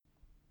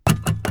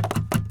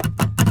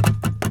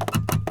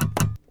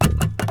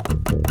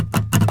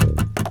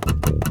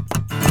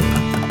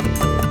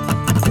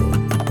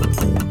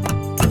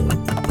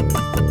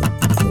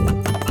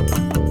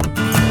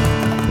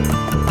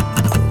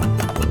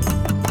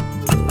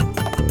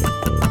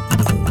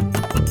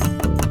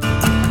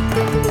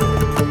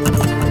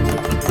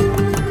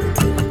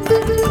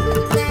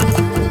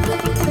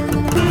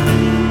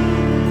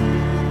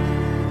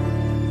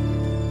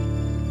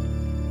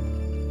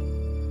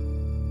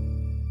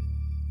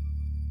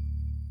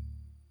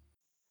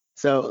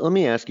So let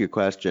me ask you a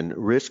question.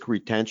 Risk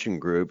retention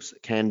groups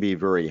can be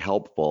very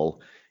helpful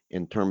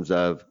in terms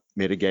of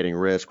mitigating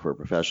risk for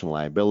professional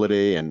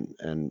liability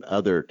and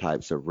other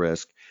types of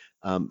risk.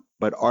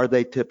 But are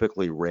they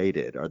typically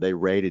rated? Are they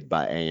rated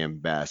by AM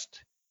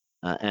Best?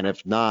 And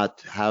if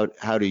not,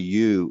 how do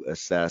you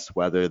assess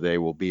whether they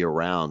will be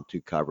around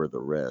to cover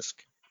the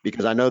risk?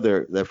 Because I know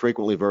they're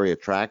frequently very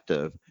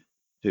attractive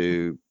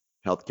to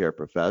healthcare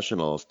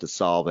professionals to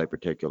solve a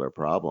particular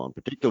problem,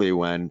 particularly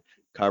when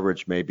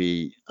coverage may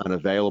be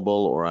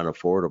unavailable or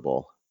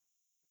unaffordable.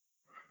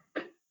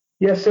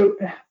 Yeah, so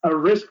a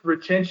risk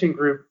retention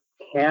group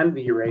can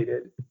be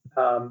rated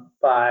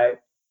by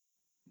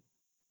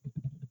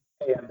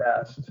AM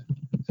Best.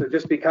 So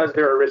just because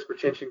they're a risk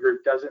retention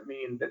group doesn't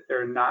mean that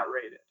they're not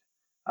rated.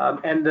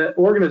 And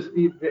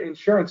the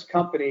insurance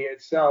company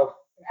itself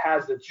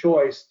has the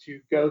choice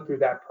to go through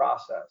that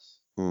process.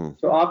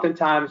 So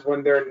oftentimes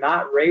when they're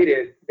not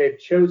rated, they've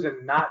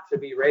chosen not to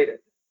be rated.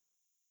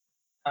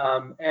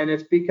 And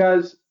it's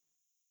because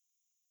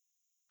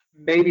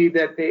maybe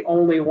that they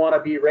only want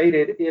to be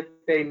rated if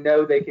they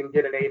know they can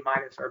get an A-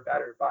 or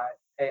better by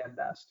AM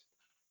Best.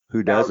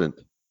 Who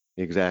doesn't?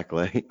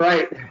 Exactly.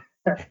 Right.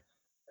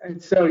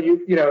 And so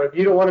you know, if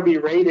you don't want to be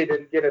rated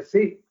and get a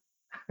C.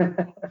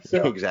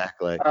 So,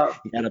 exactly.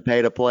 You got to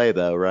pay to play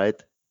though,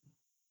 right?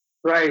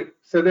 Right.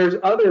 So there's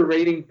other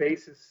rating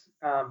basis.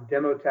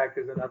 Demotech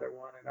is another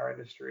one in our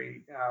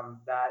industry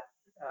that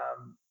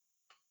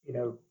you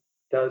know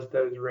does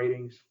those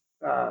ratings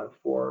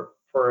for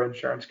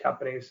insurance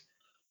companies.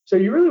 So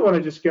you really want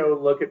to just go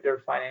look at their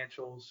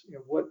financials. You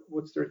know,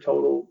 what's their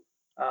total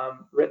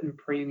written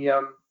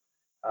premium?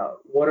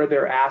 What are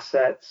their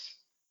assets?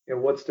 You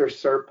know, what's their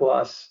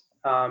surplus?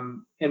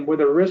 And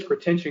with a risk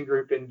retention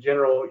group in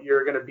general,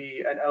 you're going to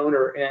be an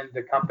owner in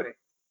the company.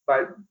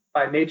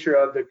 By nature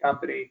of the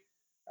company,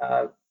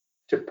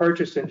 to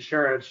purchase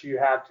insurance, you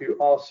have to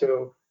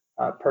also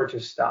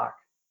purchase stock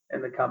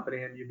in the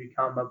company, and you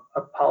become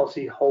a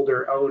policy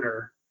holder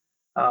owner,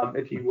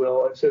 if you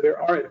will. And so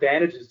there are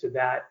advantages to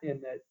that in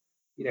that,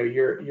 you know,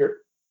 you're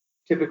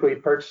typically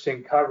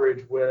purchasing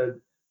coverage with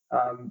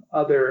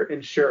other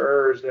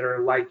insurers that are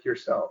like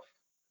yourself.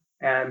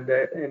 And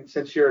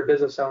since you're a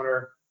business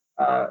owner,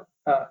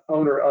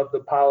 owner of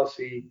the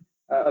policy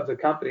of the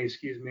company,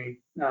 excuse me,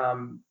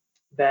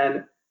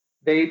 then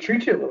they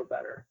treat you a little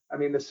better. I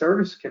mean, the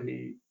service can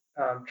be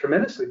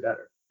tremendously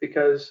better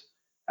because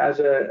as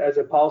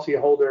a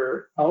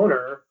policyholder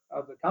owner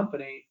of the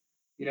company,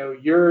 you know,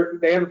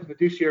 they have a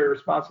fiduciary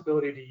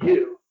responsibility to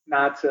you,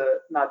 not to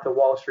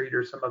Wall Street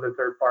or some other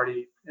third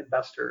party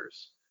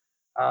investors.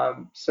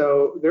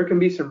 So there can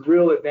be some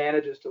real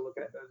advantages to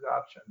looking at those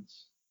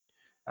options.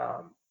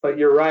 But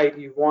you're right,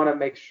 you want to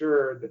make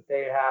sure that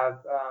they have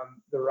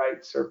the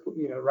right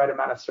right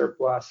amount of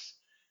surplus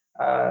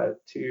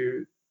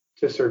to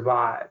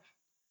survive.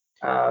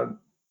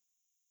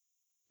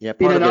 Yeah,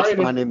 part of it's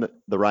finding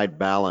the right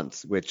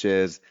balance, which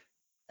is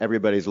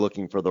everybody's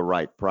looking for the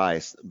right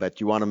price, but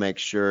you want to make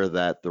sure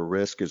that the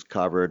risk is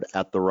covered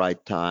at the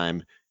right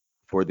time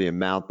for the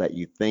amount that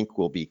you think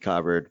will be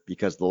covered,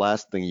 because the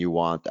last thing you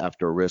want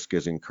after a risk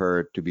is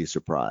incurred to be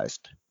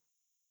surprised.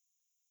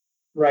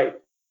 Right.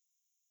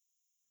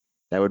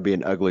 That would be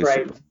an ugly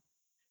right. surprise.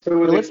 So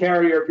with a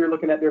carrier, if you're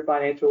looking at their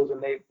financials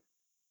and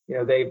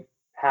they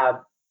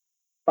have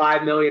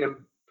 5 million in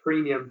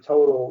premium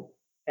total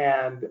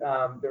and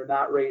they're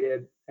not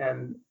rated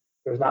and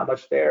there's not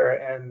much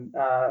there and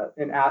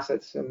in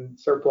assets and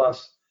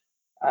surplus,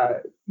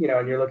 you know,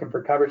 and you're looking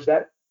for coverage,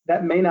 that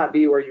may not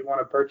be where you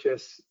want to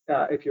purchase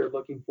if you're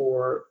looking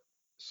for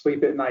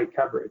sleep at night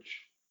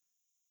coverage.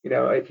 You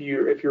know, if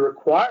you're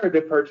required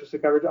to purchase the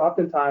coverage,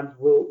 oftentimes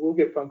we'll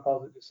get phone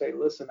calls that just say,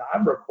 listen,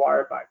 I'm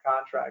required by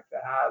contract to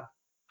have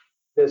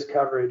this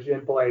coverage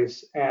in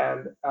place,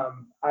 and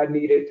I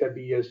need it to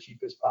be as cheap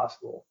as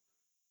possible.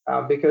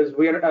 Because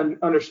we are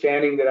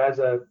understanding that as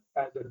a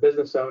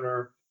business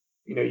owner,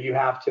 you know, you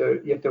have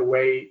to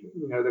weigh,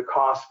 you know, the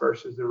cost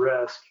versus the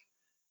risk,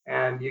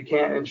 and you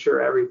can't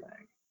insure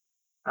everything.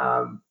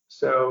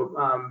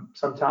 So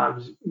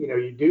sometimes, you know,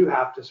 you do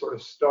have to sort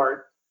of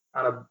start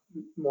on a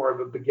more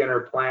of a beginner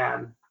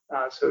plan,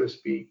 so to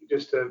speak,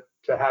 just to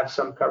have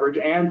some coverage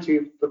and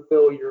to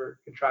fulfill your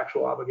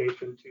contractual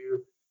obligation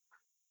to,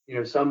 you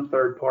know, some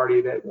third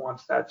party that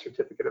wants that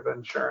certificate of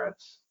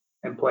insurance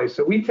in place.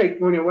 So we take,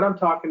 you know, when I'm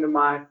talking to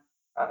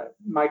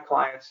my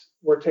clients,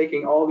 we're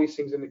taking all these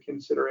things into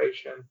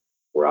consideration.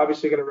 We're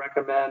obviously going to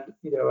recommend,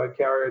 you know, a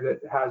carrier that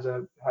has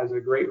a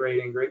great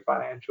rating, great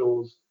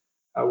financials.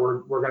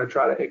 We're going to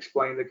try to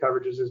explain the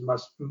coverages as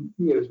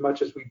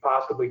much as we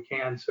possibly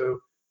can, so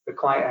the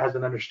client has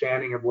an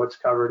understanding of what's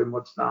covered and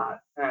what's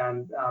not,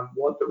 and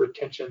what the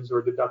retentions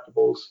or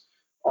deductibles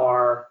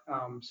are,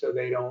 so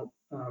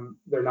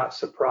they're not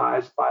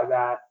surprised by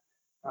that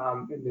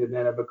in the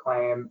event of a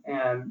claim.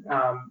 And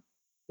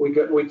we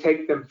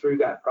take them through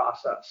that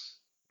process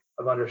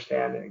of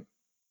understanding.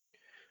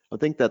 I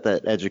think that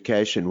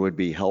education would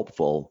be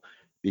helpful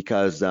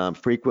because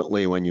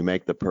frequently when you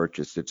make the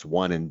purchase, it's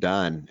one and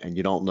done, and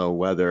you don't know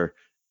whether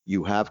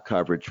you have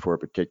coverage for a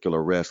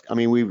particular risk. I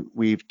mean,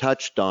 we've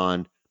touched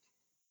on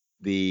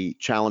the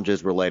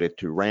challenges related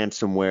to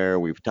ransomware.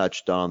 We've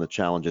touched on the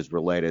challenges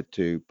related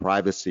to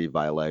privacy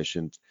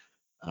violations,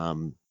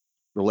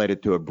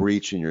 related to a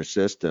breach in your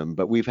system.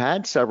 But we've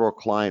had several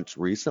clients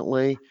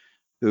recently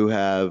who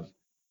have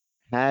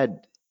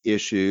had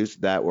issues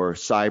that were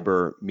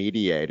cyber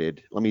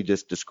mediated. Let me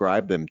just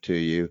describe them to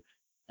you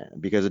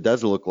because it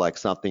does look like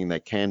something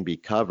that can be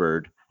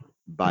covered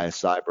by a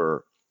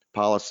cyber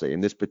policy.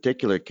 In this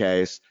particular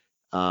case,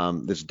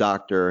 this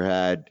doctor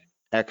had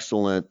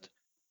excellent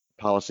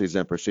policies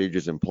and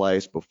procedures in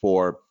place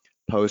before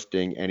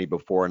posting any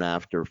before and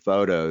after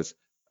photos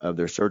of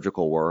their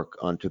surgical work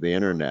onto the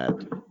internet.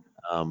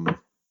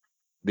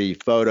 The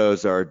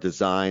photos are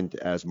designed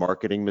as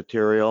marketing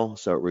material,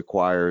 so it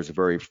requires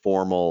very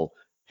formal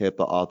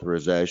HIPAA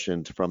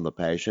authorizations from the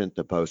patient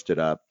to post it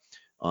up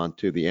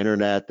onto the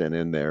internet and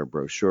in their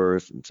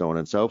brochures and so on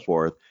and so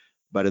forth.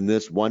 But in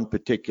this one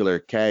particular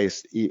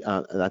case,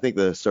 I think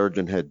the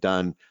surgeon had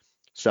done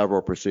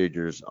several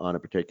procedures on a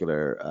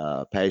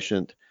particular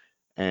patient.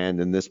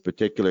 And in this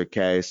particular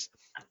case,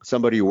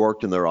 somebody who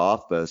worked in their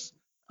office,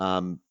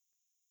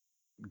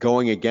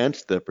 going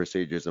against the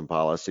procedures and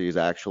policies,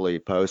 actually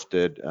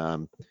posted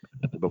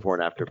before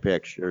and after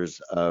pictures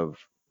of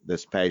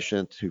this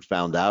patient who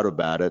found out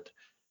about it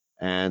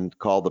and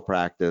called the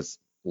practice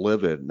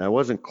livid. Now, it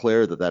wasn't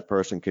clear that that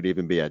person could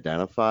even be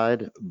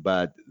identified,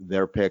 but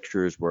their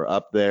pictures were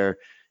up there.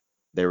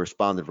 They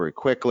responded very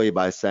quickly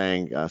by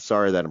saying,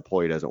 sorry, that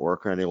employee doesn't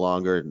work here any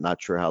longer.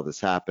 Not sure how this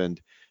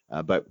happened,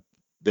 but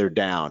they're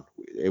down.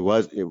 It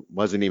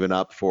wasn't even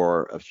up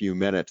for a few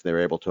minutes. They were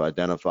able to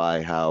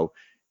identify how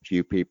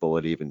few people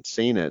had even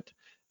seen it.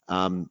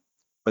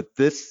 But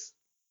this,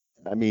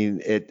 I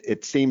mean,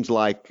 it seems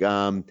like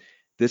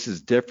this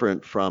is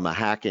different from a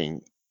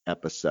hacking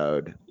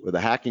episode. With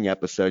a hacking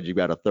episode, you've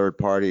got a third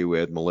party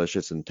with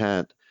malicious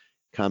intent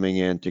coming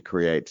in to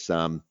create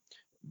some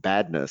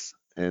badness.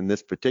 In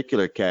this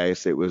particular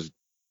case, it was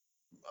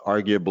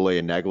arguably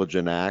a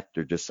negligent act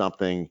or just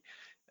something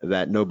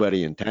that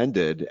nobody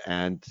intended,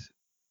 and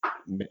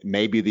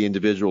maybe the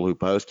individual who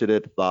posted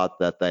it thought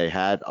that they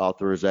had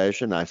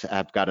authorization.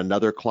 I've got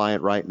another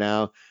client right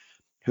now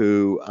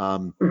who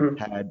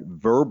had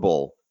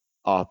verbal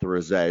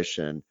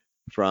authorization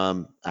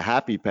from a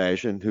happy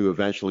patient who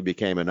eventually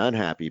became an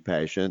unhappy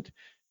patient,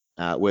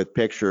 with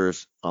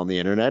pictures on the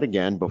internet,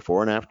 again,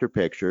 before and after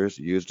pictures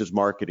used as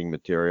marketing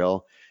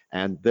material.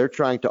 And they're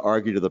trying to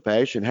argue to the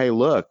patient, hey,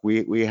 look,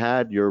 we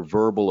had your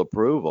verbal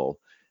approval.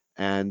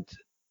 And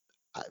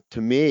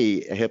to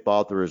me, a HIPAA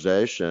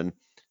authorization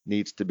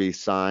needs to be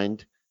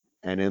signed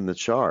and in the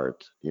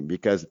chart,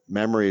 because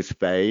memories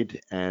fade.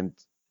 And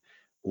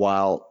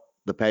while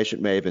the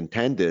patient may have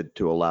intended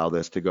to allow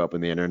this to go up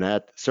on the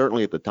internet,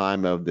 certainly at the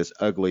time of this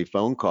ugly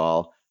phone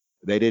call,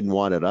 they didn't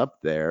want it up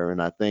there.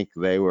 And I think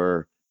they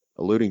were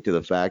alluding to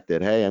the fact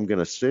that, hey, I'm going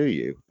to sue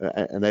you.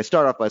 And they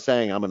start off by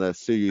saying, I'm going to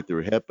sue you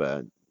through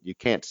HIPAA. You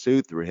can't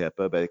sue through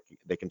HIPAA, but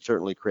they can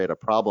certainly create a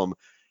problem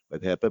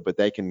with HIPAA, but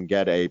they can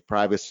get a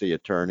privacy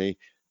attorney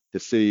to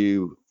sue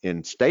you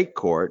in state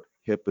court.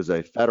 HIPAA is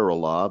a federal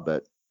law,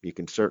 but you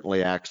can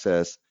certainly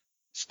access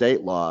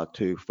state law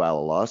to file a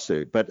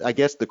lawsuit. But I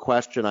guess the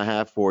question I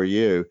have for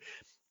you,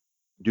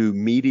 do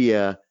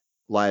media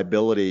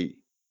liability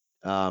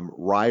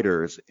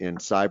riders in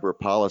cyber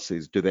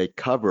policies, do they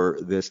cover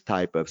this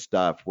type of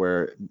stuff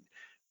where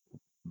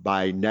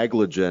by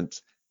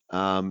negligence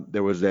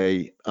there was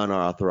a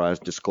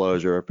unauthorized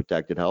disclosure of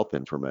protected health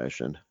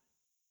information?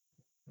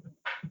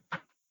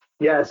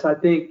 Yes, I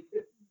think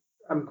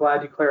I'm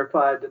glad you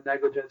clarified the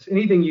negligence.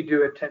 Anything you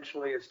do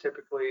intentionally is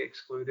typically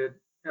excluded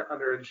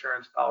under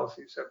insurance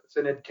policy. So if it's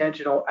an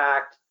intentional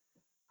act,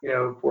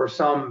 for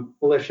some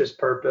malicious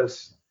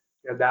purpose,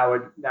 that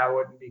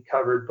wouldn't be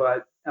covered.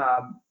 But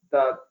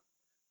the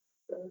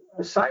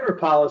cyber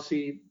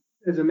policy,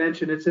 as I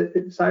mentioned,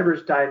 cyber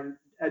is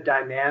a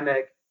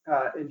dynamic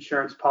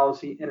insurance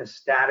policy in a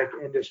static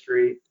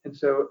industry, and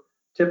so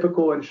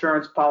typical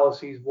insurance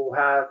policies will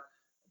have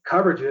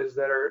coverages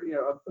that are,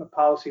 a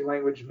policy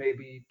language may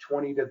be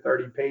 20 to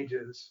 30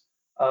 pages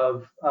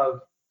of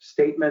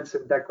statements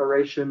and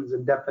declarations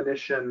and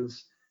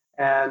definitions,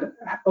 and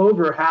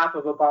over half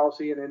of a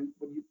policy. And then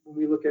when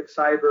we look at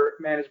cyber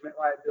management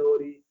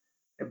liability,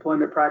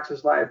 employment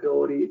practice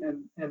liability,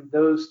 and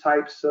those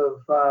types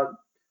of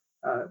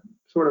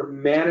sort of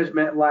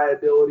management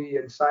liability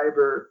and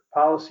cyber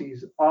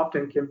policies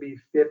often can be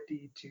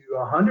 50 to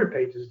 100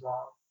 pages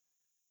long.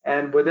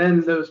 And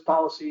within those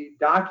policy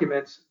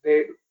documents,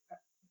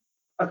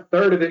 a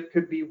third of it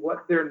could be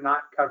what they're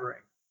not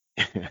covering.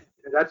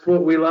 That's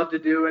what we love to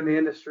do in the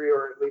industry,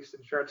 or at least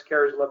insurance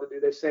carriers love to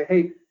do. They say,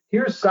 hey,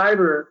 here's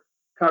cyber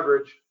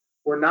coverage.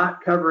 We're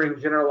not covering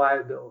general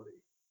liability.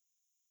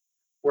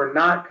 We're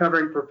not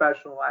covering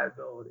professional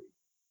liability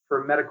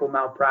for medical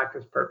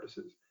malpractice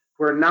purposes.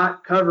 We're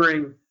not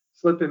covering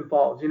slip and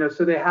falls.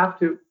 So they have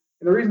to,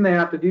 and the reason they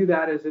have to do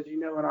that is, as you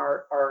know, in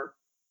our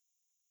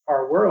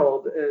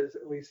world, is,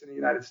 at least in the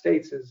United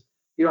States, is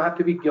you don't have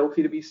to be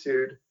guilty to be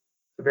sued.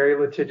 It's a very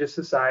litigious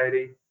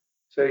society.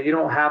 So you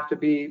don't have to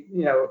be,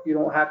 you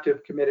don't have to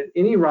have committed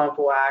any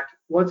wrongful act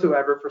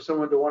whatsoever for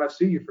someone to want to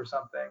sue you for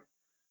something.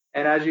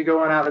 And as you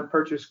go on out and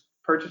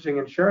purchasing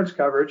insurance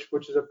coverage,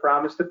 which is a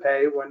promise to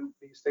pay when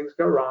these things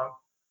go wrong,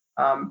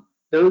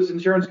 those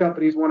insurance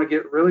companies want to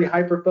get really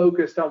hyper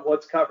focused on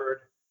what's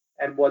covered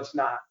and what's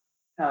not,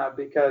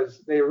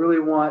 because they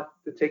really want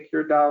to take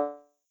your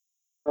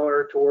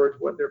dollar towards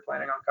what they're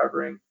planning on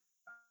covering,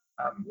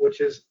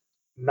 which is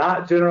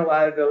not general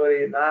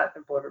liability, not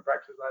employment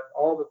practices,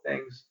 all the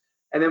things.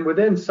 And then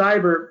within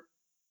cyber,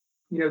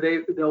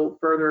 they'll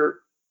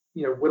further,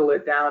 whittle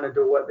it down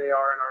into what they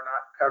are and are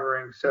not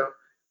covering. So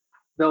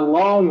the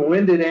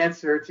long-winded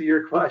answer to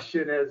your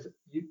question is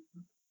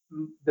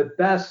the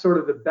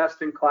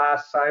best in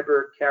class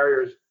cyber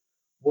carriers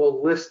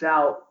will list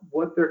out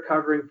what they're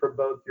covering for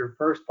both your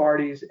first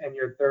parties and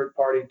your third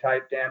party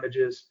type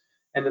damages.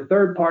 And the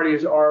third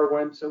parties are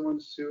when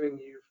someone's suing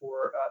you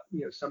for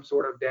some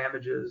sort of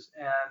damages.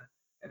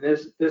 And in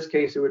this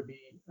case, it would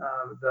be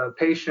the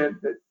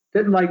patient that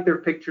didn't like their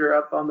picture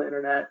up on the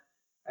internet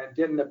and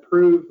didn't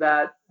approve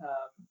that to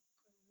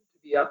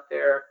be up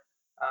there,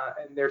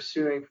 and they're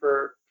suing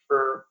for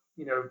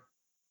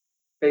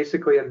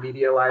basically a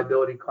media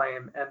liability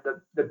claim. And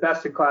the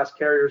best in class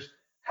carriers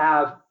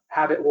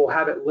will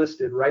have it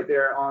listed right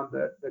there on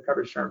the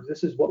coverage terms.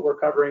 This is what we're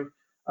covering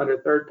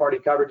under third party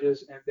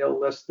coverages, and they'll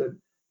list the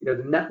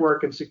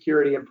network and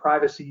security and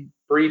privacy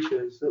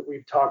breaches that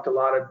we've talked a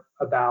lot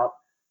about,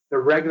 the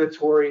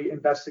regulatory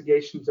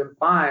investigations and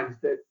fines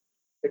that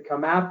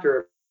come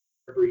after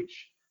a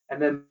breach,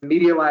 and then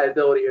media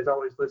liability is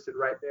always listed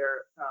right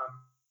there.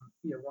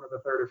 One of the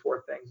third or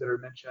fourth things that are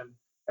mentioned,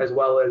 as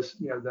well as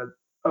the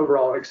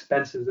overall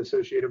expenses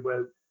associated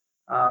with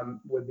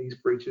these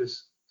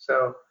breaches.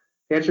 So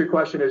to answer your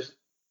question is,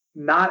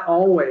 not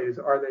always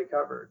are they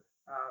covered,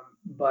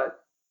 but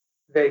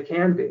they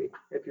can be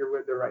if you're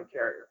with the right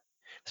carrier.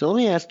 So let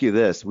me ask you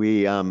this.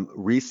 We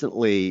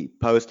recently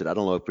posted, I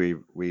don't know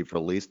if we've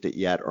released it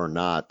yet or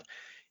not.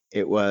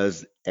 It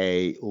was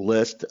a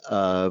list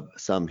of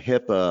some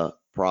HIPAA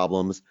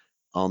problems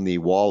on the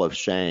wall of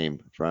shame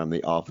from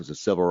the Office of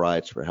Civil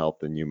Rights for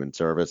Health and Human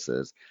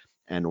Services.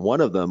 And one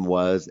of them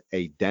was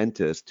a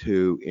dentist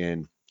who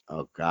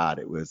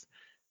it was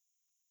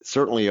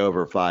certainly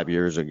over 5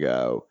 years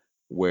ago,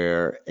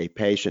 where a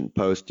patient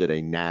posted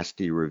a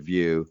nasty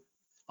review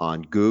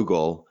on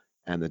Google,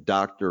 and the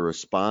doctor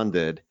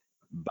responded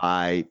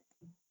by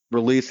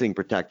releasing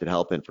protected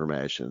health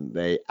information.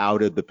 They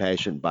outed the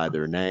patient by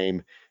their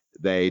name.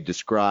 They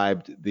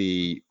described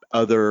the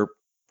other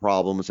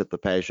problems that the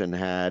patient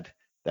had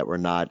that were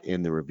not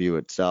in the review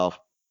itself.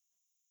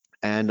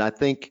 And I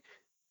think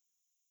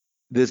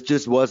this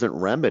just wasn't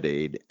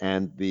remedied,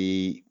 and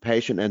the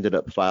patient ended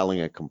up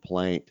filing a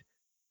complaint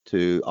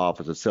to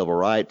Office of Civil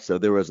Rights. So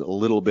there was a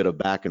little bit of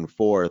back and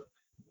forth.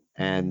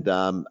 And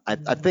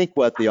I think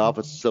what the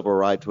Office of Civil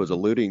Rights was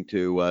alluding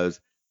to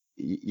was,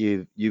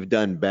 you've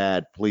done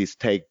bad, please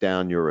take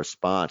down your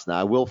response. Now,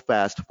 I will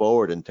fast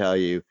forward and tell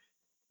you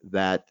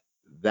that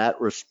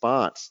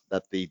response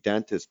that the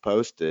dentist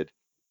posted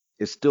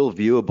is still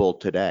viewable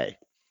today.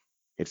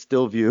 It's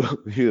still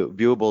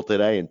viewable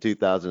today in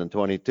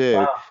 2022.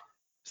 Wow.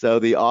 So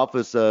the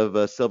Office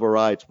of Civil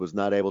Rights was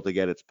not able to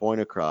get its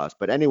point across.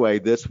 But anyway,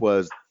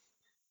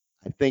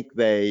 I think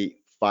they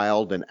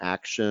filed an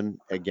action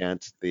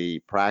against the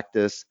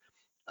practice.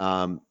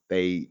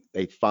 They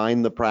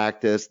fined the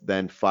practice,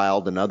 then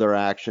filed another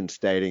action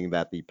stating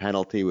that the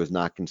penalty was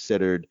not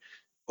considered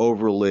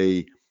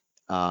overly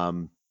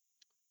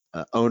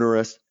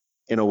onerous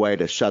in a way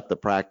to shut the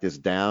practice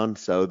down.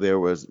 So there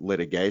was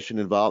litigation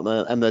involved,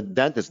 and the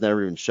dentist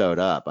never even showed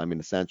up. I mean,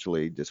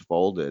 essentially just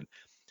folded.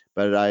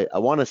 But I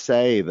want to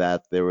say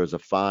that there was a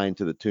fine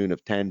to the tune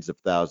of tens of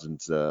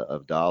thousands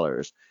of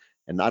dollars.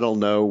 And I don't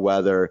know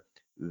whether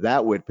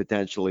that would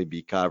potentially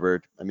be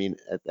covered. I mean,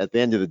 at the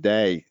end of the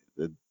day,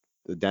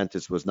 the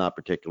dentist was not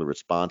particularly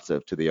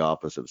responsive to the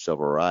Office of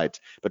Civil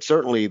Rights, but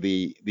certainly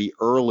the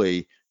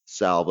early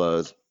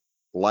salvos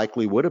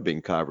likely would have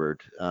been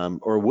covered,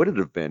 or would it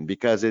have been?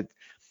 Because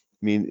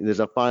there's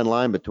a fine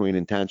line between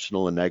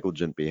intentional and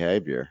negligent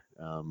behavior.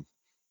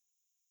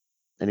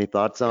 Any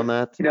thoughts on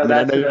that?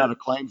 I know you're not a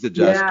claims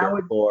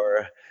adjuster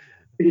for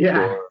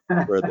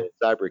the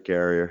cyber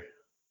carrier.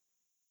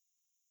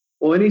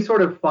 Well, any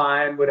sort of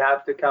fine would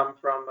have to come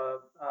from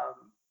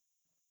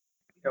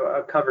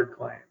a covered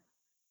claim,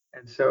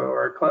 and so,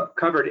 or a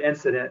covered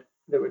incident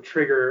that would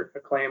trigger a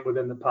claim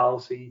within the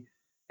policy.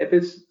 If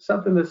it's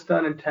something that's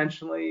done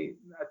intentionally,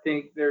 I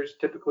think there's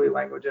typically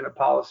language in a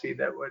policy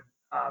that would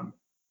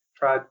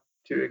try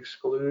to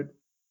exclude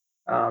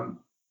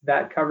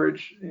that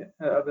coverage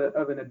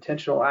of an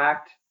intentional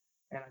act.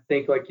 And I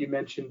think, like you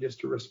mentioned,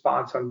 just a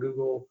response on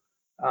Google,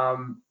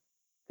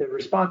 the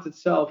response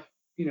itself,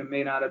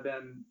 may not have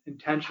been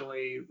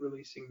intentionally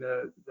releasing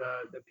the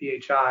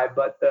PHI,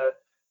 but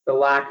the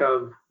lack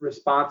of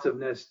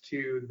responsiveness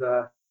to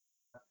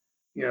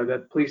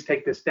that please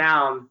take this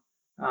down,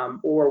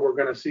 or we're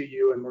going to sue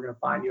you and we're going to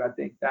fine you. I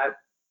think that,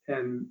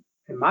 in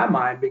my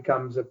mind,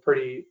 becomes a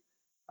pretty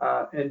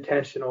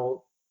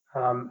intentional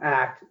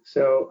act.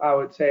 So I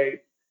would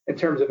say, in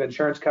terms of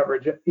insurance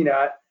coverage,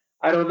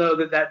 I don't know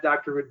that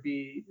doctor would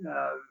be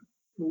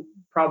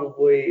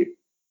probably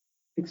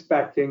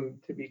expecting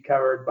to be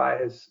covered by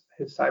his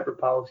cyber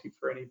policy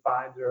for any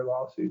fines or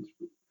lawsuits.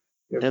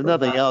 If For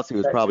nothing not else, he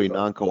was protecting probably them.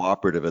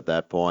 non-cooperative at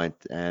that point,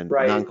 and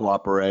Right.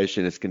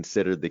 non-cooperation is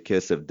considered the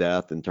kiss of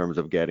death in terms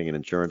of getting an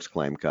insurance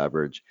claim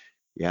coverage.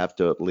 You have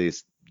to at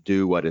least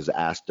do what is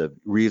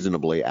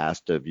reasonably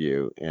asked of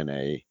you in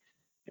a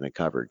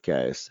covered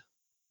case,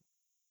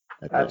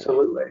 I think.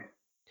 Absolutely.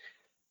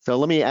 So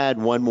let me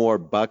add one more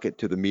bucket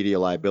to the media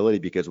liability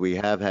because we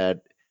have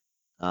had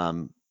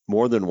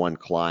more than one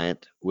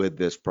client with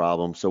this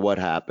problem. So what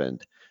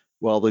happened?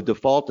 Well, the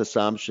default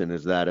assumption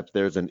is that if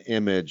there's an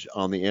image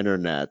on the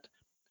internet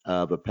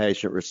of a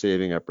patient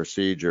receiving a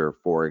procedure,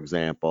 for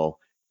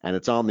example, and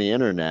it's on the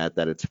internet,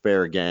 that it's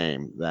fair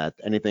game, that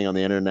anything on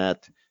the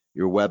internet,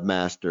 your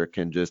webmaster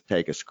can just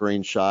take a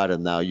screenshot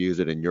and now use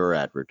it in your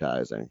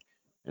advertising.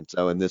 And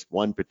so in this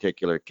one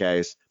particular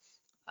case,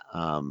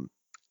 um,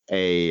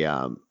 a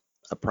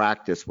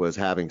practice was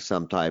having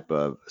some type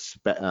of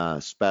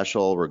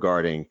special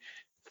regarding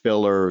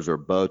fillers or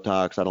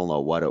Botox. I don't know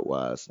what it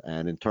was.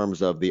 And in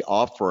terms of the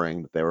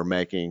offering that they were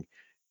making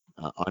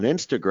on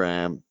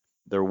Instagram,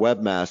 their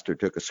webmaster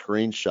took a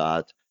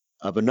screenshot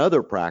of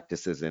another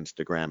practice's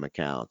Instagram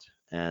account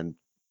and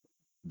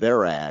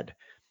their ad.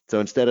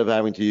 So instead of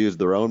having to use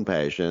their own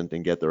patient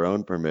and get their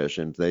own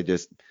permissions, they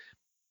just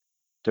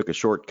took a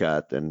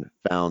shortcut and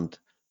found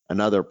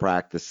another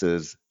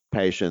practice's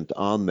patient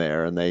on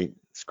there, and they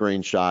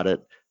screenshot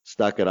it,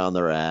 stuck it on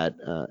their ad,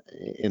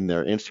 in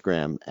their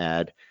Instagram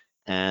ad,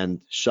 and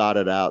shot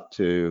it out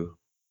to,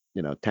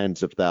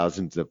 tens of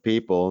thousands of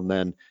people. And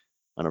then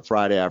on a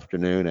Friday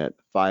afternoon at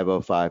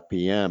 5:05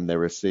 p.m., they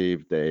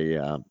received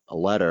a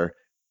letter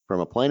from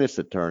a plaintiff's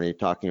attorney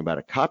talking about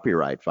a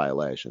copyright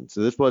violation.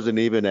 So this wasn't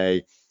even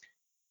a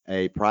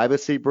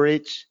privacy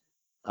breach.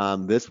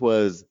 This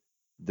was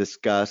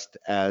discussed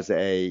as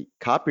a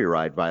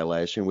copyright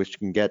violation, which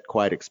can get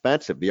quite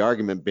expensive. The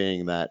argument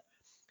being that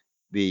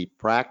the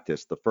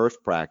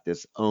first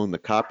practice, owned the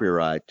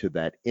copyright to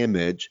that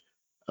image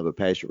of a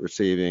patient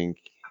receiving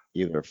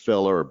either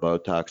filler or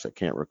Botox, I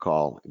can't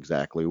recall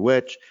exactly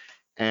which.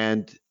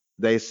 And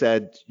they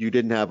said, you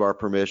didn't have our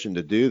permission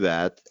to do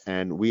that,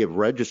 and we have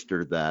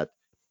registered that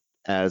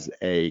as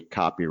a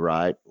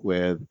copyright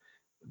with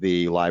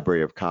the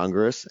Library of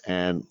Congress.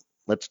 And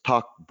let's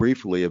talk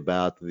briefly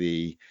about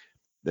the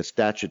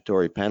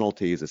statutory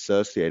penalties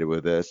associated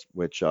with this,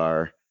 which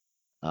are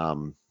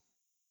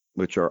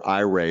eye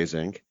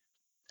raising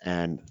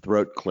and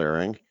throat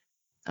clearing.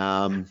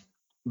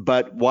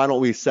 But why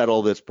don't we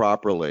settle this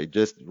properly?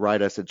 Just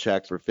write us a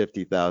check for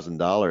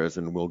 $50,000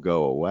 and we'll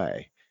go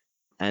away.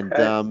 And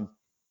Okay.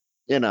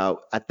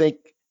 I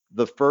think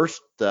the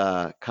first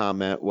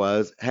comment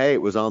was, hey,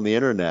 it was on the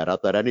internet. I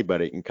thought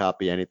anybody can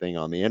copy anything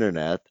on the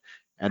internet.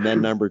 And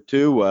then number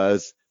two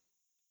was,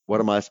 what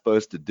am I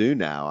supposed to do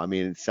now? I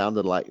mean, it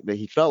sounded like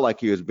he felt like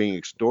he was being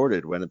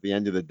extorted when at the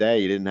end of the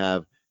day, he didn't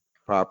have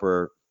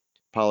proper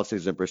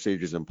policies and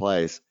procedures in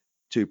place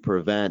to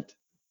prevent,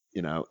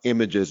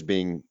 images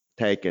being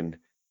taken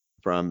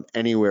from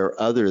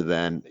anywhere other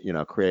than,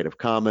 Creative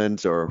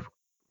Commons or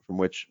from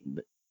which,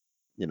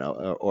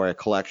 or a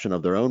collection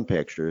of their own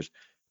pictures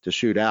to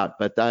shoot out.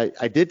 But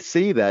I did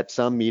see that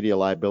some media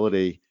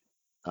liability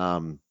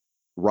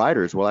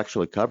writers will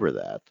actually cover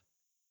that,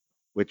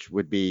 which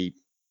would be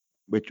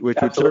which would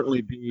Absolutely.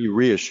 certainly be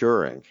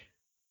reassuring.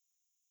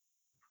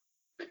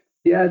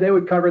 Yeah, they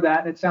would cover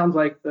that. And it sounds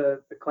like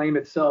the claim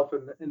itself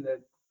in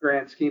the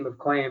grand scheme of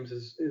claims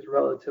is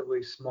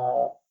relatively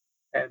small.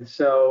 And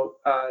so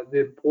the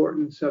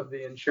importance of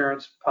the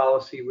insurance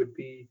policy would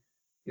be,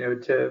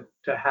 to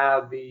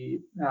have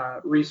the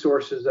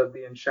resources of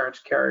the insurance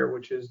carrier,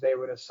 which is they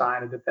would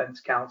assign a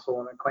defense counsel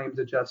and a claims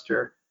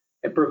adjuster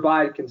and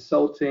provide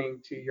consulting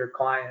to your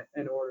client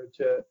in order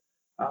to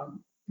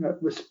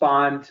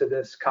respond to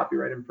this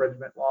copyright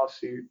infringement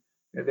lawsuit.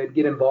 They'd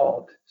get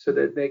involved so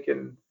that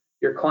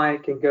your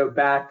client can go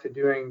back to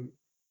doing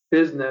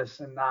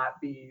business and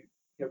not be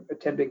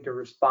attempting to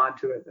respond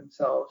to it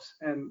themselves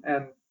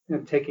and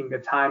taking the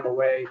time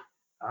away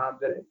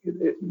that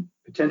it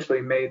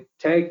potentially may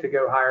take to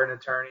go hire an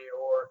attorney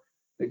or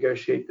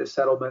negotiate the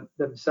settlement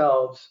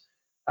themselves.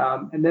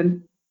 And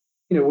then,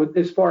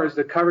 as far as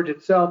the coverage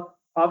itself,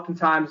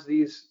 oftentimes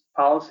these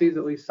policies,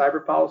 at least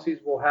cyber policies,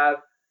 will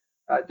have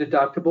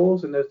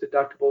deductibles, and those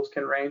deductibles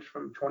can range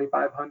from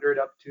 $2,500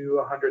 up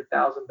to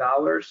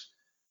 $100,000.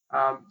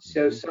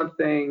 So Mhm.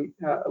 something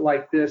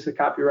like this, a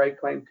copyright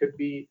claim, could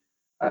be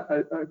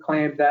a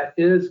claim that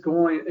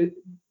the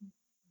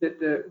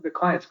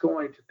client's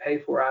going to pay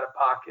for out of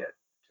pocket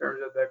in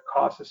terms of the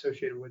costs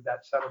associated with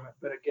that settlement.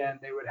 But again,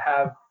 they would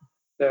have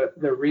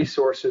the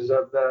resources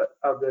of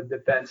the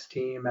defense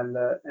team and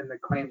the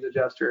claims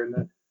adjuster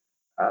and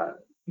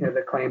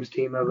the claims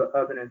team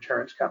of an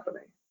insurance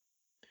company.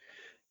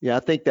 Yeah, I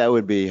think that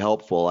would be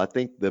helpful. I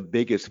think the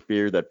biggest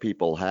fear that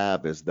people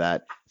have is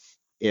that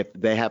if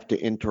they have to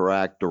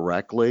interact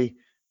directly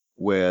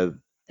with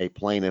a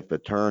plaintiff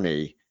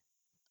attorney,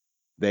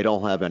 they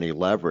don't have any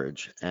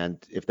leverage. And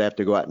if they have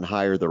to go out and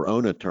hire their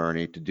own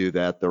attorney to do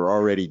that, they're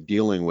already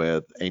dealing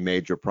with a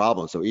major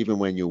problem. So even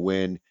when you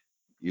win,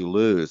 you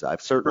lose.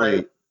 I've certainly,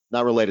 Right.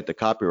 not related to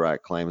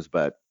copyright claims,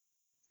 but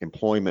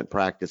employment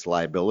practice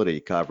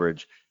liability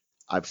coverage,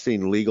 I've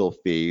seen legal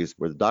fees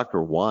where the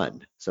doctor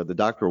won. So the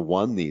doctor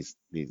won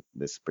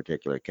this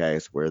particular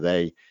case where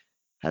they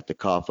had to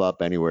cough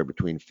up anywhere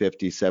between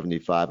 50,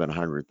 75, and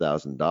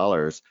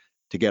 $100,000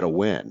 to get a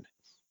win.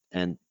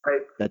 And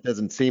Right. that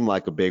doesn't seem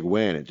like a big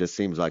win. It just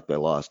seems like they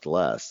lost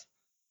less.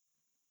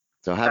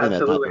 So having that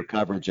type Absolutely. of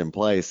coverage in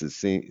place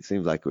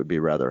seems like it would be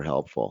rather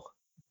helpful.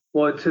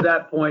 Well, to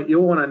that point,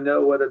 you'll want to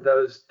know whether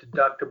those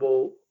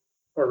deductible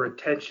or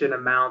retention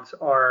amounts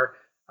are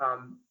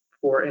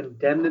for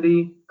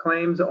indemnity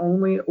claims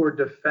only, or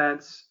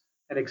defense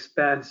and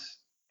expense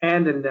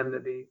and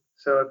indemnity.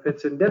 So if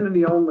it's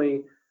indemnity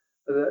only,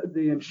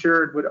 the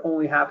insured would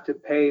only have to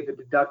pay the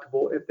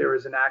deductible if there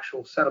is an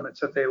actual settlement.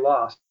 So if they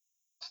lost,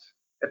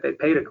 if they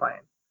paid a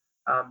claim,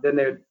 then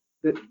the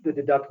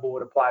deductible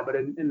would apply. But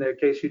in the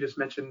case you just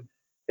mentioned,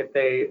 if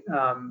they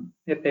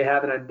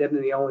have an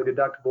indemnity only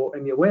deductible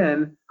and you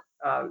win,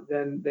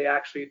 then they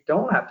actually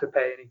don't have to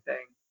pay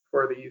anything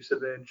for the use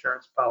of the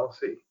insurance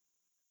policy,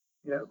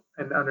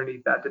 and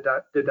underneath that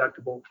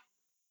deductible.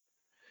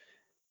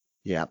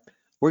 Yeah.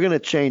 We're going to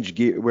change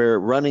gear. We're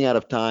running out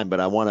of time, but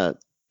I want to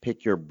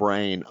pick your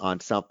brain on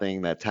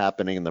something that's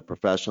happening in the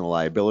professional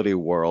liability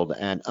world.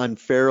 And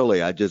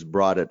unfairly, I just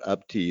brought it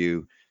up to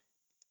you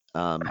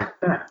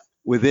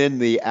within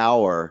the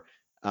hour.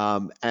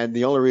 And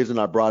the only reason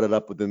I brought it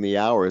up within the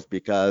hour is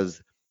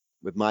because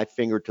with my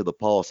finger to the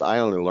pulse, I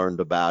only learned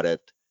about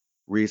it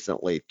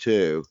recently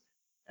too.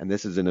 And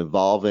this is an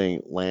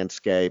evolving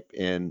landscape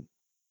in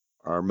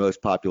our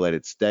most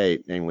populated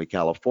state, namely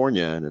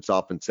California. And it's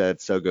often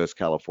said, so goes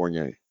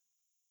California,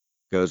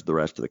 goes the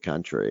rest of the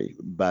country.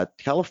 But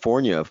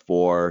California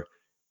for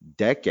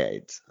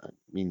decades, I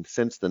mean,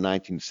 since the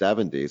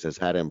 1970s, has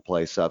had in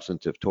place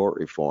substantive tort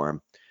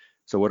reform.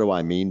 So what do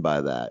I mean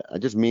by that? I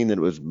just mean that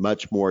it was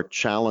much more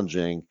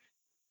challenging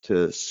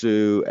to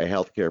sue a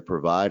healthcare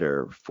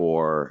provider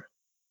for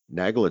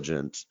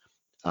negligence.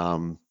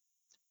 Um,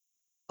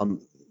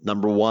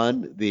 Number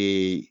one,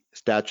 the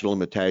statute of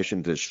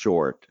limitations is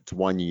short. It's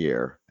 1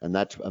 year, and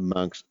that's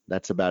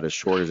about as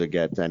short as it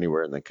gets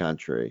anywhere in the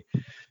country.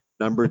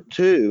 Number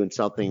two, and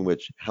something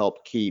which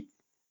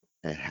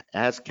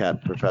has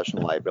kept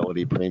professional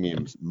liability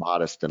premiums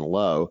modest and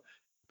low,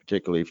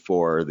 particularly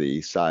for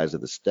the size of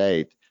the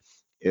state,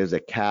 is a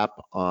cap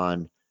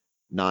on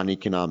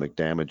non-economic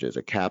damages,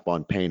 a cap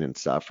on pain and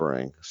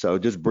suffering. So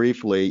just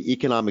briefly,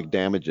 economic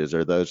damages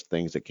are those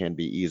things that can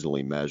be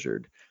easily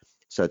measured,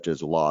 such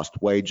as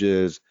lost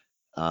wages,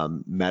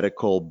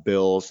 medical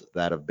bills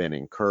that have been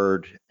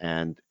incurred,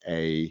 and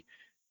a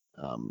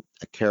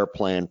care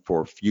plan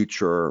for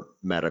future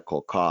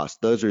medical costs.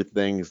 Those are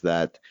things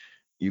that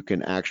you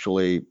can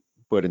actually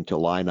put into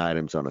line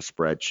items on a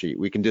spreadsheet.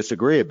 We can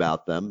disagree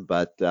about them,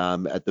 but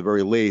at the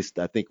very least,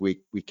 I think we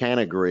can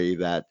agree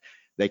that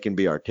they can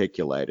be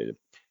articulated.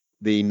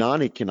 The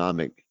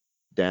non-economic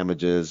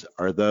damages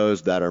are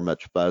those that are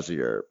much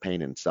fuzzier,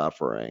 pain and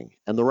suffering.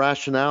 And the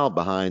rationale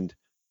behind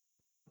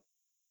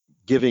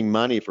giving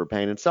money for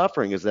pain and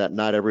suffering is that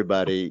not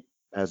everybody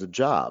has a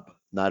job.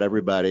 Not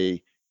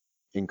everybody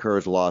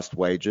incurs lost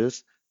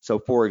wages. So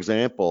for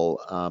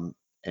example,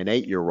 an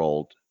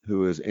 8-year-old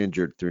who is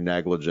injured through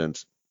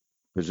negligence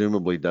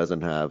presumably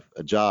doesn't have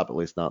a job, at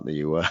least not in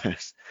the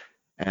US.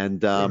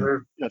 And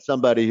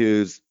somebody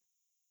who's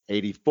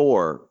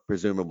 84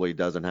 presumably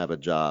doesn't have a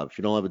job. If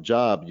you don't have a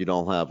job, you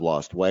don't have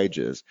lost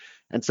wages.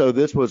 And so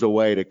this was a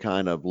way to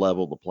kind of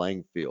level the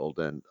playing field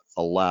and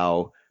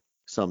allow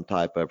some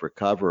type of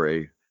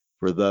recovery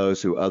for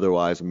those who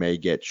otherwise may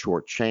get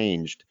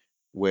shortchanged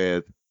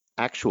with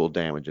actual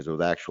damages,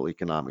 with actual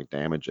economic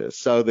damages.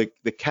 So the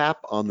cap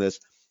on this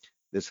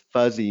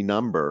fuzzy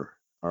number,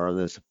 or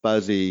this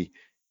fuzzy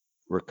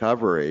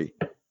recovery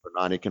for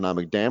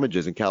non-economic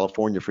damages in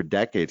California for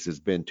decades has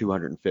been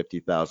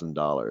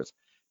 $250,000.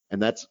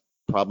 And that's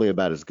probably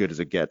about as good as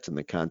it gets in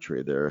the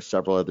country. There are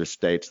several other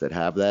states that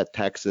have that.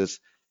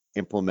 Texas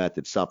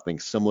implemented something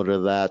similar to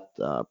that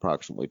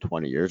approximately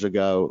 20 years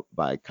ago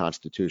by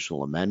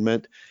constitutional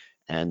amendment.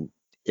 And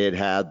it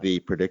had the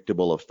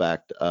predictable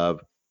effect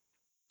of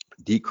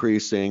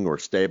decreasing or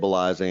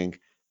stabilizing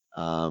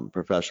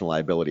professional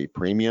liability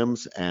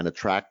premiums and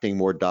attracting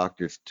more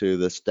doctors to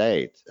the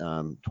state.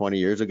 20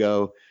 years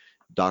ago,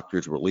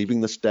 doctors were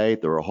leaving the state.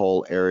 There were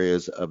whole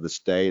areas of the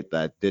state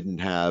that didn't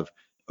have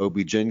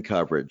OB-GYN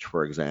coverage,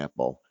 for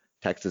example.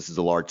 Texas is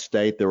a large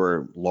state. There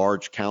were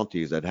large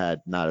counties that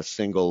had not a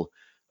single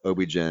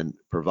OB-GYN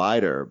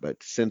provider,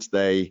 but since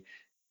they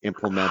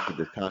implemented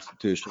the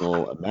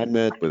constitutional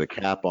amendment with a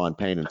cap on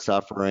pain and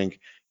suffering,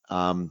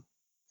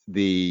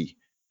 the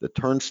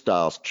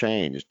turnstiles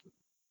changed.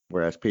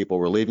 Whereas people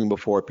were leaving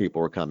before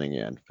people were coming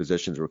in,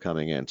 physicians were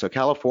coming in. So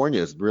California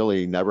has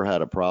really never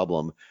had a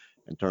problem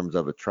in terms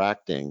of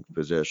attracting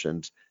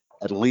physicians.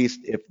 at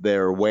least if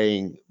they're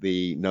weighing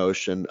the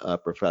notion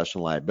of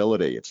professional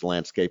liability. Its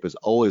landscape has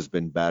always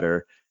been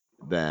better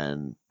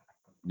than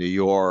New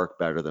York,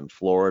 better than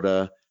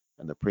Florida,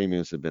 and the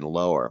premiums have been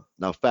lower.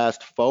 Now,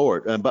 fast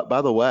forward, but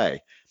by the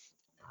way,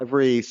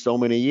 every so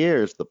many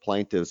years, the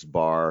plaintiffs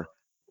bar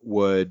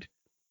would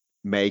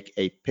make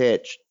a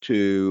pitch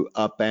to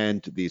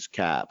upend these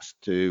caps,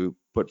 to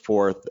put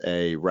forth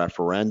a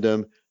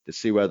referendum to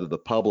see whether the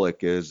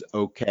public is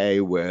okay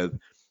with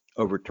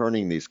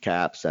overturning these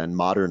caps and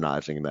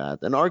modernizing that.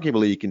 And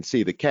arguably, you can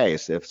see the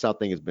case. If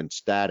something has been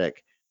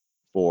static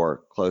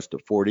for close to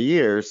 40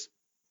 years,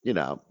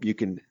 you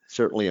can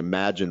certainly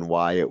imagine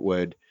why it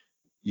would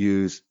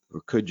use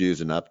or could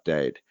use an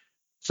update.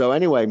 So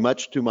anyway,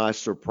 much to my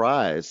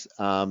surprise,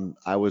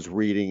 I was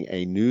reading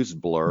a news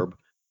blurb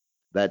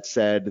that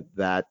said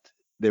that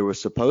there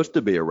was supposed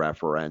to be a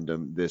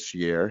referendum this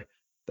year,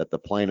 that the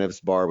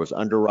plaintiffs' bar was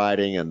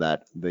underwriting, and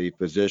that the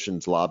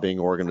physicians' lobbying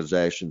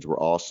organizations were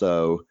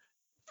also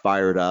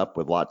fired up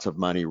with lots of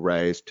money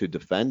raised to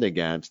defend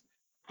against.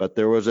 But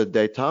there was a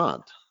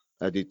detente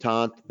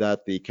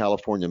that the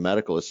California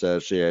Medical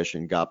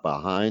Association got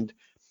behind,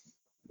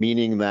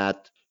 meaning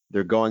that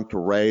they're going to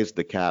raise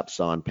the caps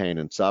on pain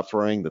and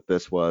suffering, that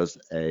this was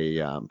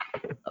a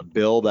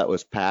bill that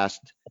was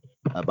passed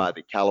by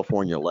the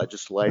California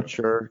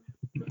legislature,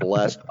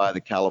 blessed by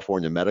the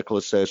California Medical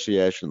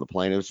Association, the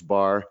plaintiffs'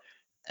 bar,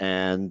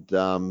 and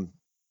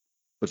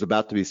was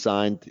about to be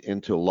signed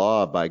into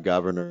law by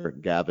Governor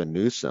Gavin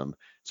Newsom.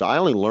 So I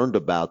only learned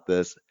about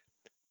this,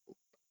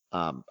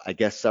 I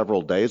guess,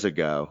 several days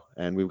ago,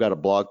 and we've got a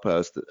blog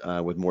post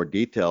with more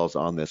details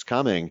on this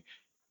coming.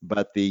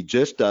 But the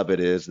gist of it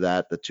is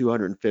that the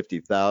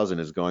 $250,000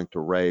 is going to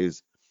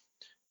raise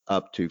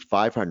up to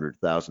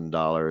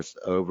 $500,000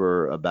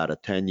 over about a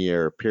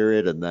 10-year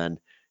period, and then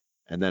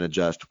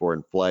adjust for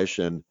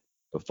inflation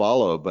to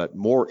follow. But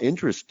more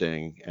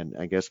interesting, and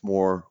I guess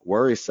more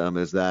worrisome,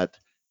 is that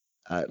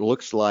it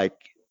looks like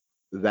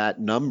that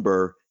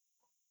number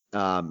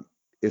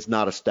is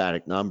not a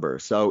static number.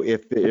 So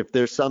if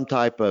there's some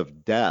type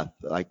of death,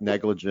 like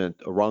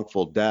negligent or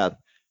wrongful death,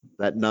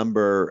 that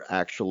number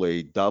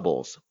actually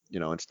doubles.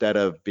 Instead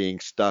of being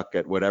stuck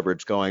at whatever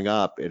it's going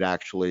up, it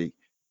actually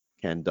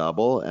can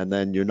double. And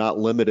then you're not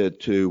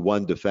limited to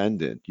one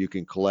defendant. You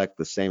can collect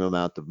the same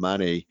amount of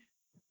money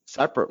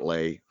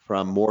separately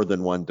from more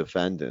than one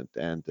defendant.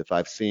 And if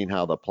I've seen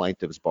how the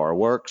plaintiff's bar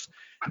works,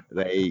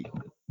 they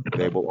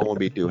will only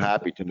be too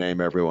happy to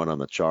name everyone on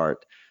the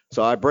chart.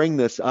 So I bring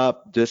this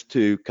up just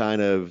to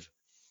kind of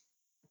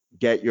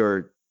get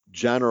your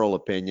general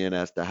opinion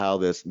as to how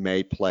this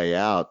may play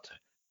out.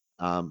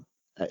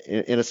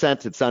 In a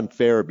sense, it's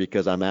unfair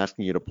because I'm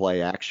asking you to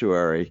play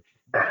actuary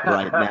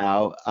right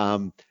now.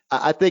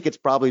 I think it's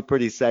probably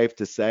pretty safe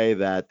to say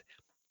that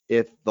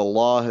if the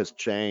law has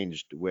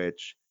changed,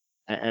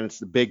 and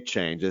it's a big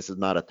change, this is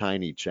not a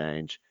tiny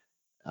change.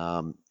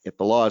 If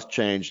the law has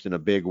changed in a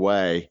big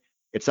way,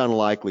 it's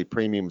unlikely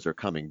premiums are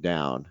coming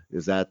down.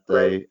 Is that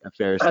a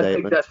fair statement? I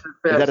think that's a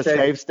fair statement. Is that a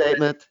safe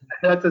statement?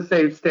 That's a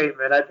safe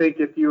statement. I think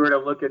if you were to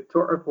look at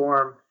tort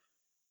reform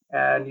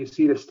and you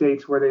see the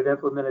states where they've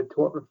implemented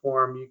tort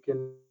reform, you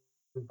can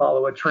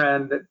follow a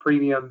trend that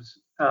premiums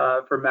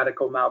for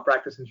medical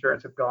malpractice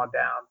insurance have gone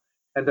down.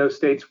 And those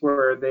states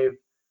where they've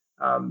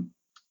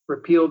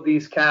repealed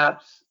these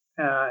caps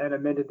and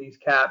amended these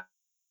caps,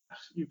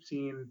 you've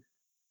seen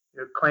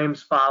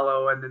claims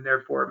follow, and then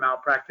therefore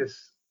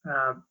malpractice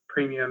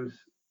premiums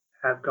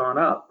have gone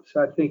up.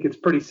 So I think it's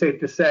pretty safe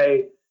to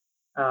say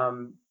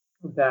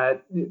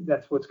that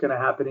that's what's going to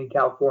happen in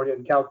California.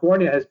 And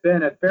California has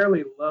been a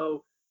fairly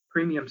low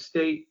premium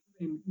state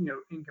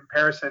in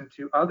comparison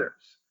to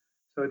others.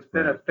 So it's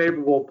been a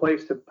favorable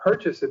place to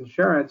purchase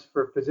insurance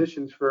for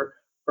physicians for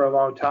a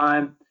long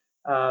time.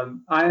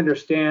 I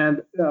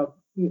understand the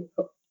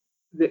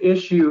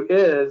issue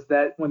is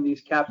that when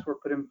these caps were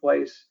put in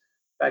place,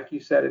 like you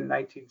said, in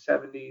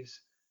 1970s,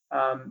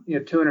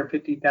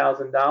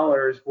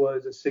 $250,000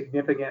 was a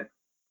significant,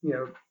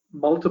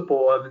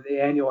 multiple of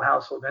the annual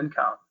household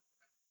income.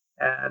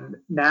 And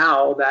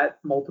now that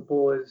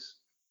multiple is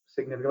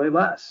significantly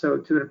less. So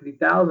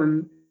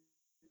 250,000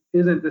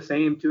 isn't the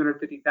same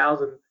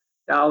 $250,000.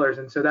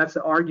 And so that's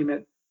the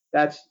argument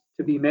that's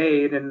to be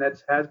made, and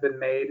that has been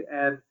made.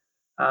 And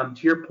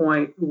to your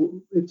point,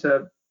 it's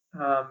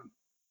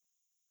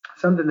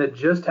something that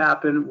just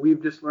happened.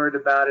 We've just learned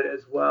about it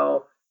as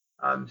well.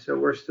 So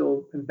we're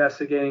still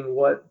investigating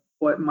what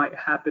might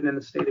happen in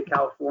the state of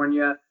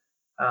California.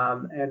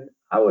 And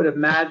I would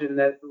imagine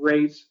that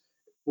rates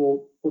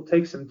will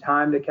take some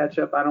time to catch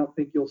up. I don't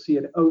think you'll see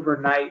an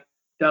overnight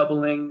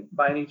doubling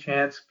by any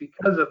chance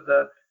because of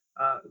the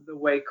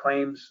way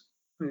claims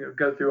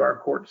go through our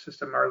court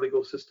system, our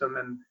legal system,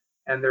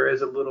 and there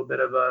is a little bit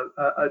of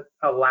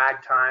a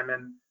lag time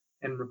in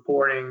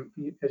reporting,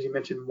 as you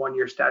mentioned, 1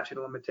 year statute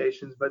of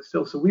limitations, but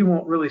still, so we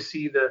won't really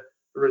see the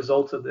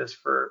results of this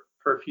for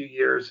a few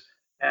years.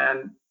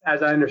 And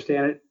as I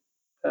understand it,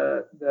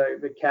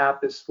 the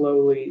cap is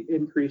slowly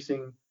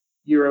increasing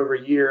year over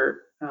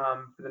year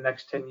for the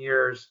next 10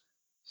 years.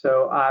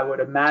 So I would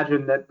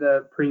imagine that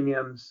the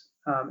premiums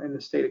in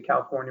the state of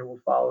California will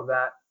follow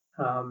that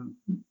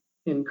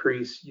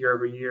increase year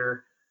over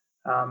year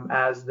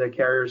as the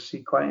carriers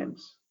see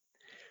claims.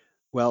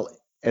 Well,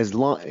 as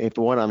long if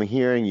what I'm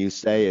hearing you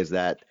say is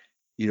that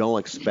you don't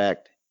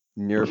expect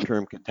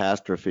near-term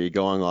catastrophe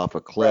going off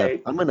a cliff,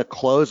 Right. I'm going to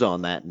close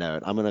on that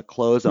note. I'm going to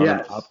close on an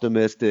Yes.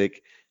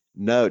 optimistic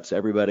note. So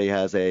everybody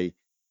has a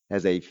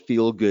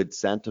feel-good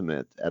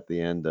sentiment at the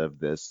end of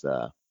this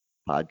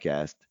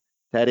podcast.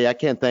 Teddy, I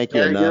can't thank you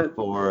Very enough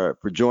good.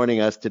 for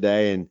joining us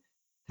today and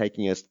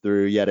taking us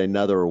through yet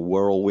another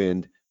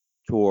whirlwind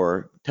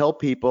tour. Tell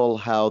people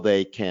how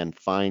they can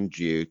find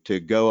you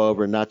to go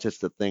over not just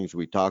the things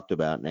we talked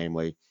about,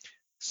 namely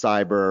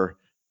cyber.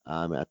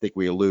 I think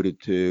we alluded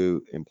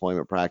to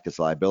employment practice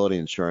liability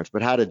insurance,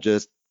 but how to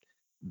just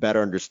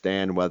better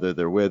understand whether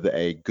they're with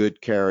a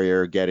good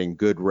carrier, getting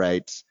good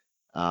rates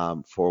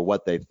for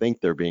what they think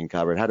they're being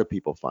covered. How do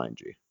people find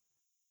you?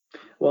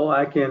 Well,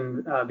 I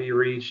can be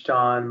reached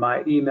on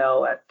my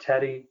email at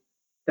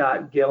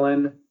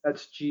teddy.gillen,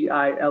 that's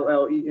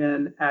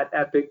Gillen at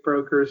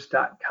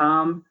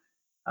epicbrokers.com.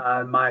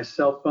 My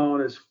cell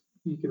phone is,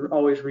 you can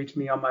always reach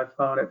me on my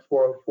phone at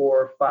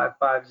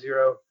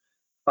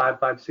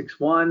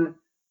 404-550-5561.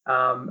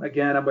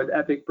 Again, I'm with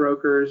Epic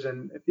Brokers,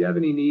 and if you have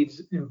any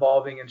needs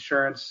involving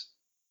insurance,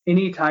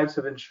 any types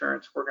of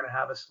insurance, we're going to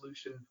have a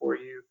solution for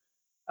you.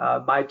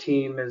 My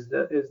team is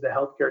the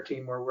healthcare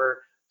team, where we're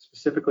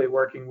specifically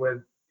working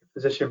with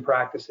physician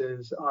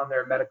practices on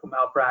their medical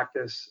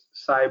malpractice,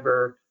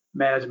 cyber,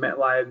 management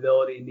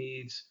liability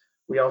needs.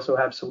 We also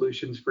have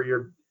solutions for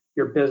your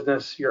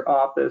business, your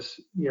office,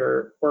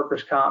 your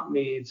workers' comp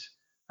needs.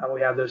 We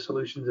have those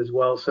solutions as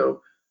well.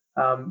 So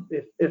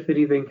if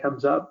anything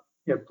comes up,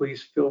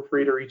 please feel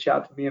free to reach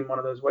out to me in one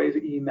of those ways: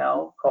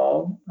 email,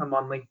 call. I'm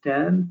on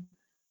LinkedIn.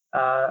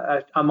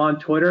 I'm on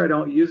Twitter. I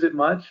don't use it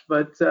much,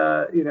 but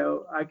I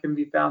can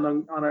be found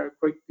on a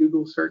quick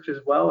Google search as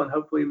well, and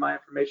hopefully my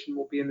information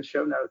will be in the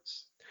show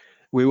notes.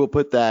 We will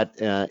put that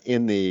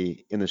in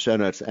the show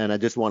notes. And I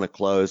just want to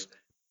close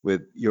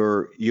with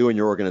you and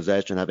your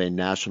organization have a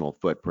national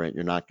footprint.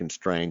 You're not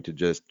constrained to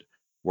just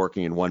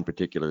working in one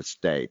particular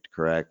state,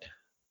 correct?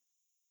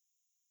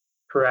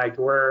 Correct.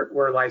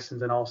 We're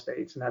licensed in all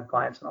states and have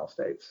clients in all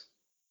states.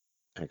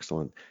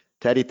 Excellent.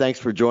 Teddy, thanks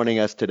for joining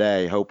us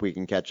today. Hope we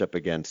can catch up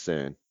again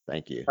soon.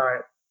 Thank you. All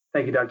right.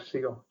 Thank you, Dr.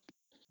 Siegel.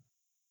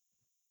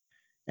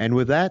 And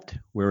with that,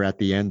 we're at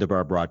the end of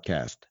our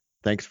broadcast.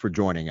 Thanks for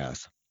joining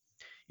us.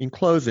 In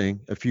closing,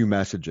 a few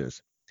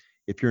messages.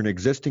 If you're an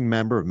existing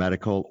member of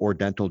Medical or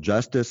Dental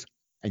Justice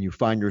and you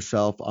find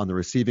yourself on the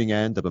receiving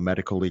end of a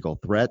medical legal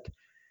threat,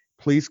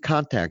 please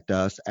contact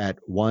us at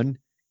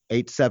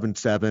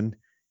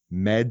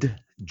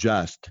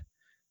 1-877-MED-JUST.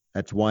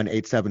 That's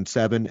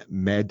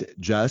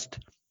 1-877-MED-JUST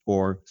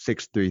or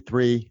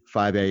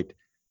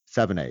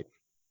 633-5878.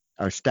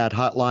 Our STAT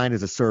hotline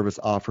is a service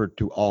offered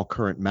to all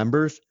current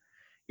members.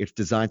 It's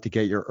designed to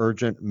get your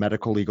urgent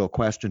medical legal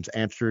questions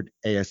answered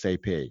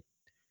ASAP.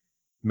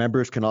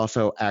 Members can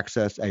also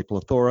access a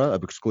plethora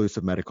of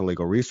exclusive medical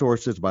legal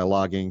resources by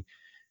logging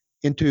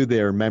into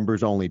their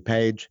members-only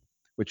page,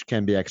 which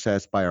can be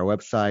accessed by our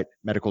website,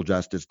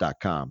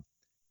 medicaljustice.com.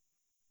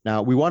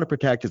 Now, we want to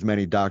protect as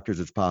many doctors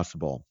as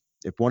possible.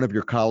 If one of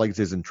your colleagues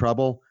is in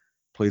trouble,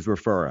 please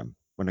refer him.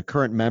 When a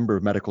current member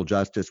of Medical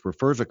Justice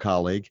refers a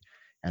colleague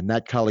and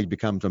that colleague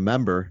becomes a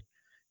member,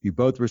 you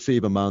both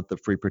receive a month of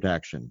free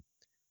protection.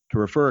 To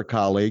refer a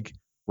colleague,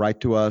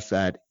 write to us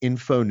at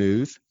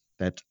InfoNews,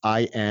 that's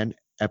IN,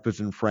 F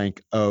as in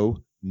Frank, O,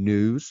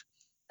 news,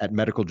 at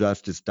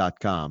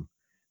medicaljustice.com.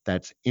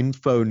 That's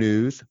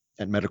InfoNews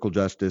at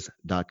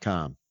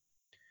medicaljustice.com.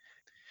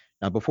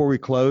 Now, before we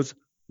close,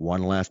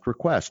 one last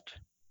request.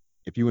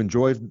 If you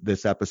enjoyed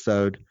this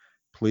episode,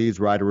 please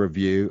write a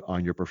review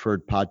on your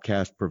preferred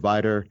podcast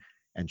provider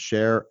and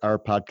share our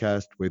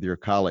podcast with your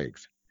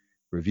colleagues.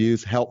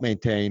 Reviews help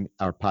maintain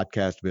our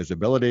podcast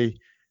visibility,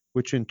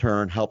 which in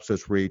turn helps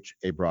us reach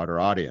a broader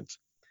audience.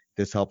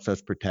 This helps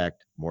us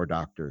protect more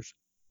doctors.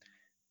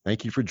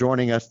 Thank you for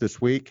joining us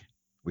this week.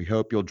 We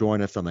hope you'll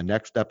join us on the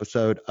next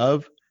episode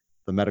of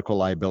the Medical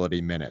Liability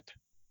Minute.